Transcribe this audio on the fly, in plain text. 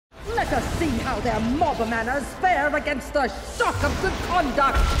Let us see how their mob manners fare against the shock of good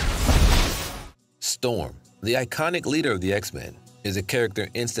conduct! Storm, the iconic leader of the X-Men, is a character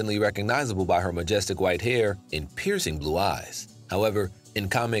instantly recognizable by her majestic white hair and piercing blue eyes. However, in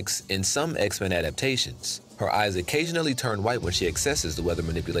comics and some X-Men adaptations, her eyes occasionally turn white when she accesses the weather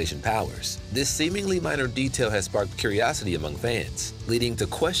manipulation powers. This seemingly minor detail has sparked curiosity among fans, leading to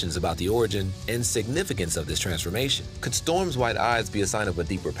questions about the origin and significance of this transformation. Could Storm's white eyes be a sign of a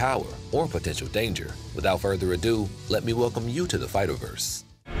deeper power or potential danger? Without further ado, let me welcome you to the Fighterverse.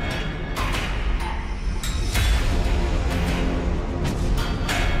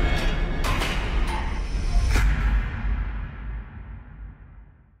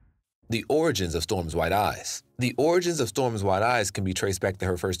 The origins of Storm's white eyes. The origins of Storm's white eyes can be traced back to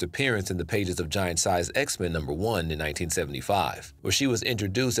her first appearance in the pages of Giant-Size X-Men #1 in 1975, where she was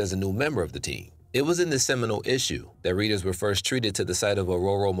introduced as a new member of the team. It was in this seminal issue that readers were first treated to the sight of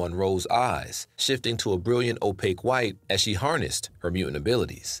Aurora Monroe's eyes, shifting to a brilliant opaque white as she harnessed her mutant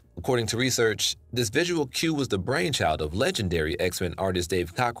abilities. According to research, this visual cue was the brainchild of legendary X-Men artist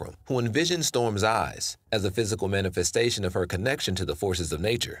Dave Cockrum, who envisioned Storm's eyes as a physical manifestation of her connection to the forces of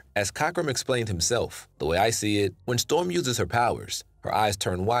nature. As Cockrum explained himself, the way I see it, when Storm uses her powers, her eyes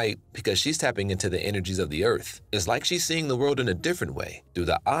turn white because she's tapping into the energies of the earth. It's like she's seeing the world in a different way, through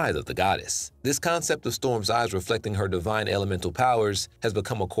the eyes of the goddess. This concept of Storm's eyes reflecting her divine elemental powers has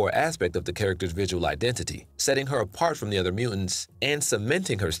become a core aspect of the character's visual identity, setting her apart from the other mutants and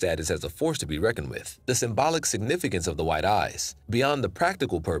cementing her status as a force to be reckoned with. The symbolic significance of the white eyes. Beyond the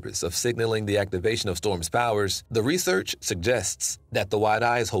practical purpose of signaling the activation of Storm's powers, the research suggests that the white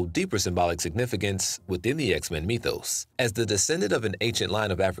eyes hold deeper symbolic significance within the X-Men mythos. As the descendant of an ancient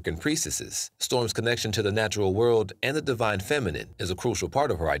line of African priestesses, Storm's connection to the natural world and the divine feminine is a crucial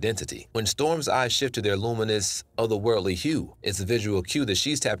part of her identity. When Storm's eyes shift to their luminous, otherworldly hue, it's a visual cue that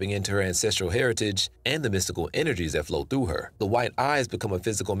she's tapping into her ancestral heritage and the mystical energies that flow through her. The white eyes become a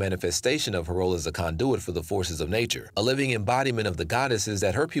physical manifestation of her role as a conduit for the forces of nature, a living embodiment of the goddesses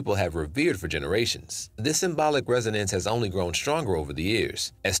that her people have revered for generations. This symbolic resonance has only grown stronger over the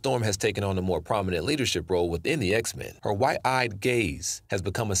years, as Storm has taken on a more prominent leadership role within the X-Men. Her white-eyed gaze has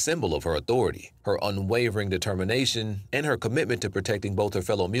become a symbol of her authority, her unwavering determination, and her commitment to protecting both her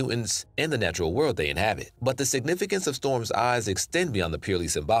fellow mutants and the natural world they inhabit. But the significance of Storm's eyes extend beyond the purely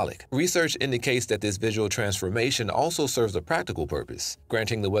symbolic. Research indicates that this visual transformation also serves a practical purpose,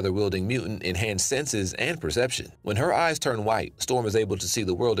 granting the weather-wielding mutant enhanced senses and perception. When her eyes turn white, Storm is able to see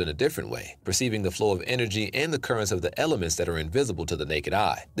the world in a different way, perceiving the flow of energy and the currents of the elements that are invisible to the naked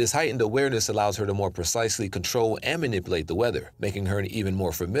eye. This heightened awareness allows her to more precisely control and manipulate the weather, making her an even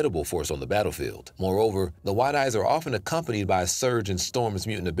more formidable force on the battlefield. Moreover, the white eyes are often accompanied by a surge in Storm's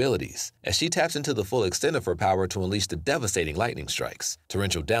mutant abilities, as she taps into the full extent of her power to unleash the devastating lightning strikes,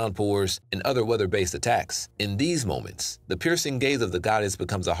 torrential downpours, and other weather-based attacks. In these moments, the piercing gaze of the goddess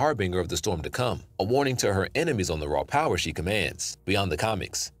becomes a harbinger of the storm to come, a warning to her enemies on the raw power she commands. Beyond the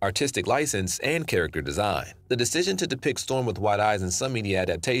comics, artistic license, and character design, the decision to depict Storm with white eyes in some media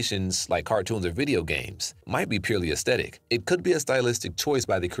adaptations, like cartoons or video games, might be purely aesthetic. It could be a stylistic choice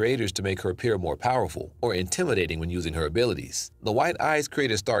by the creators to make her appear more powerful or intimidating when using her abilities. The white eyes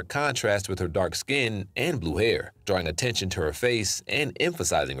create a stark contrast with her dark skin and blue hair, drawing attention to her face and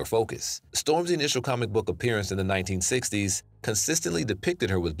emphasizing her focus. Storm's initial comic book appearance in the 1960s consistently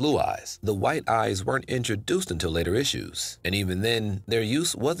depicted her with blue eyes. The white eyes weren't introduced until later issues, and even then, their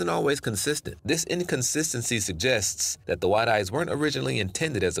use wasn't always consistent. This inconsistency suggests that the white eyes weren't originally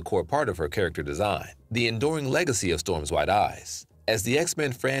intended as a core part of her character design. The enduring legacy of Storm's white eyes. As the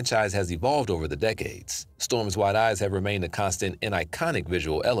X-Men franchise has evolved over the decades, Storm's white eyes have remained a constant and iconic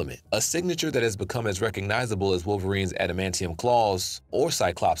visual element, a signature that has become as recognizable as Wolverine's adamantium claws or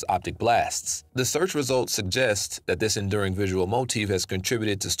Cyclops' optic blasts. The search results suggest that this enduring visual motif has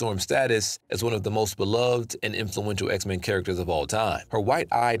contributed to Storm's status as one of the most beloved and influential X-Men characters of all time. Her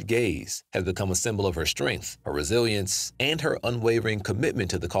white-eyed gaze has become a symbol of her strength, her resilience, and her unwavering commitment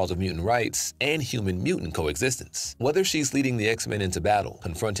to the cause of mutant rights and human-mutant coexistence. Whether she's leading the X-Men into battle,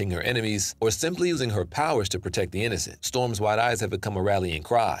 confronting her enemies, or simply using her powers to protect the innocent, Storm's white eyes have become a rallying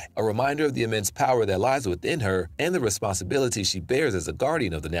cry, a reminder of the immense power that lies within her and the responsibility she bears as a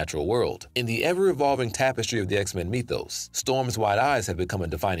guardian of the natural world. In the ever-evolving tapestry of the X-Men mythos, Storm's white eyes have become a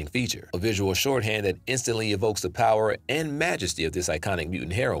defining feature, a visual shorthand that instantly evokes the power and majesty of this iconic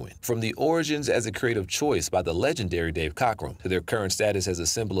mutant heroine. From the origins as a creative choice by the legendary Dave Cockrum to their current status as a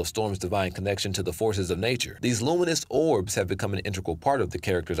symbol of Storm's divine connection to the forces of nature, these luminous orbs have become an integral part of the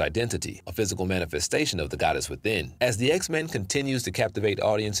character's identity, a physical manifestation of the goddess within. As the X-Men continues to captivate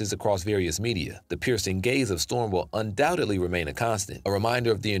audiences across various media, the piercing gaze of Storm will undoubtedly remain a constant, a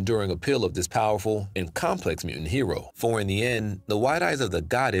reminder of the enduring appeal of this powerful and complex mutant hero. For in the end, the wide eyes of the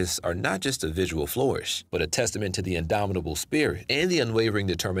goddess are not just a visual flourish, but a testament to the indomitable spirit and the unwavering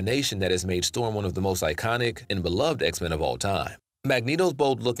determination that has made Storm one of the most iconic and beloved X-Men of all time. Magneto's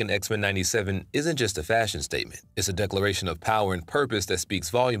bold look in X-Men 97 isn't just a fashion statement. It's a declaration of power and purpose that speaks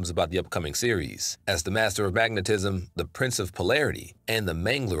volumes about the upcoming series. As the master of magnetism, the prince of polarity, and the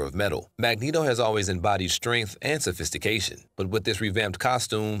mangler of metal, Magneto has always embodied strength and sophistication. But with this revamped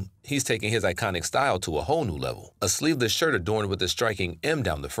costume, he's taking his iconic style to a whole new level. A sleeveless shirt adorned with a striking M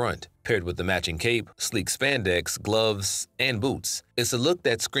down the front, paired with the matching cape, sleek spandex, gloves, and boots. It's a look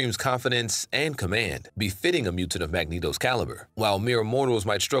that screams confidence and command, befitting a mutant of Magneto's caliber. While mere mortals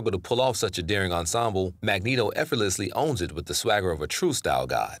might struggle to pull off such a daring ensemble, Magneto effortlessly owns it with the swagger of a true style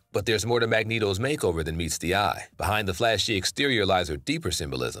god. But there's more to Magneto's makeover than meets the eye. Behind the flashy exterior lies a deeper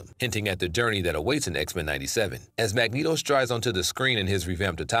symbolism, hinting at the journey that awaits in X-Men 97. As Magneto strides onto the screen in his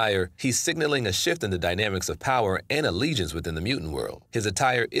revamped attire, he's signaling a shift in the dynamics of power and allegiance within the mutant world. His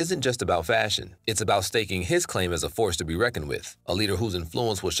attire isn't just about fashion. It's about staking his claim as a force to be reckoned with, a leader whose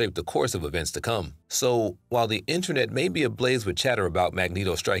influence will shape the course of events to come. So, while the internet may be ablaze with chatter about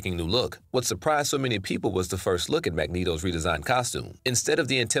Magneto's striking new look, what surprised so many people was the first look at Magneto's redesigned costume. Instead of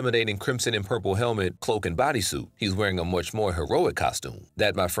the intimidating crimson and purple helmet, cloak, and bodysuit, he's wearing a much more heroic costume.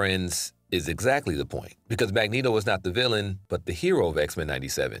 That, my friends, is exactly the point, because Magneto is not the villain, but the hero of X-Men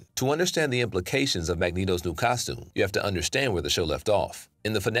 97. To understand the implications of Magneto's new costume, you have to understand where the show left off.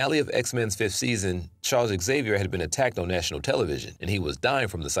 In the finale of X-Men's 5th season, Charles Xavier had been attacked on national television, and he was dying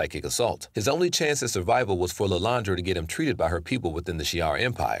from the psychic assault. His only chance at survival was for Lilandra to get him treated by her people within the Shi'ar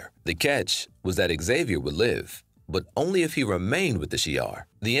Empire. The catch was that Xavier would live, but only if he remained with the Shi'ar.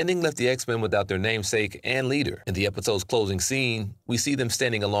 The ending left the X-Men without their namesake and leader. In the episode's closing scene, we see them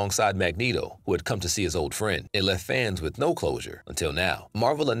standing alongside Magneto, who had come to see his old friend. It left fans with no closure until now.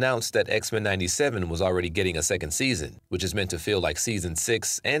 Marvel announced that X-Men 97 was already getting a second season, which is meant to feel like season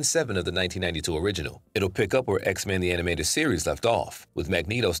 6 and 7 of the 1992 original. It'll pick up where X-Men the Animated Series left off, with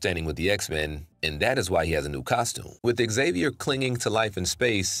Magneto standing with the X-Men, and that is why he has a new costume. With Xavier clinging to life in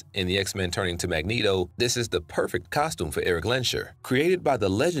space and the X-Men turning to Magneto, this is the perfect costume for Eric Lensher. Created by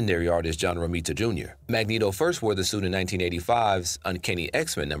the legendary artist John Romita Jr., Magneto first wore the suit in 1985's Uncanny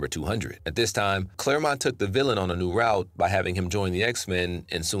X-Men number 200. At this time, Claremont took the villain on a new route by having him join the X-Men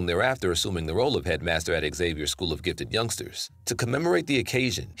and soon thereafter assuming the role of headmaster at Xavier's School of Gifted Youngsters. To commemorate the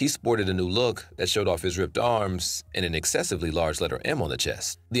occasion, he sported a new look that showed off his ripped arms and an excessively large letter M on the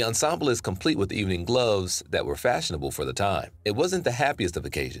chest. The ensemble is complete with evening gloves that were fashionable for the time. It wasn't the happiest of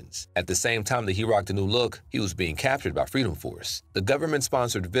occasions. At the same time that he rocked a new look, he was being captured by Freedom Force. The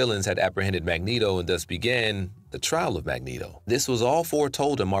government-sponsored villains had apprehended Magneto and thus began the trial of Magneto. This was all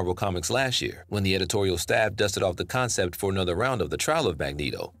foretold in Marvel Comics last year, when the editorial staff dusted off the concept for another round of the trial of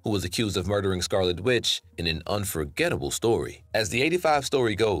Magneto, who was accused of murdering Scarlet Witch in an unforgettable story. As the 85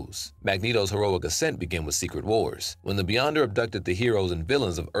 story goes, Magneto's heroic ascent began with Secret Wars. When the Beyonder abducted the heroes and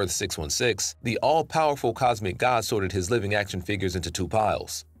villains of Earth 616, the all-powerful cosmic god sorted his living action figures into two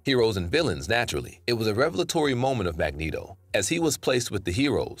piles: heroes and villains, naturally. It was a revelatory moment of Magneto, as he was placed with the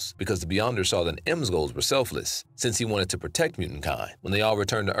heroes because the Beyonder saw that M's goals were selfless, since he wanted to protect mutant kind. When they all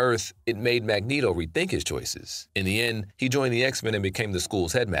returned to Earth, it made Magneto rethink his choices. In the end, he joined the X-Men and became the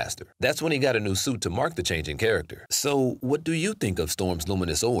school's headmaster. That's when he got a new suit to mark the change in character. So, what do you think of Storm's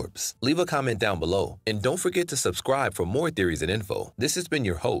luminous orbs? Leave a comment down below, and don't forget to subscribe for more theories and info. This has been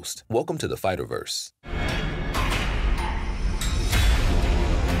your host. Welcome to the Fighterverse.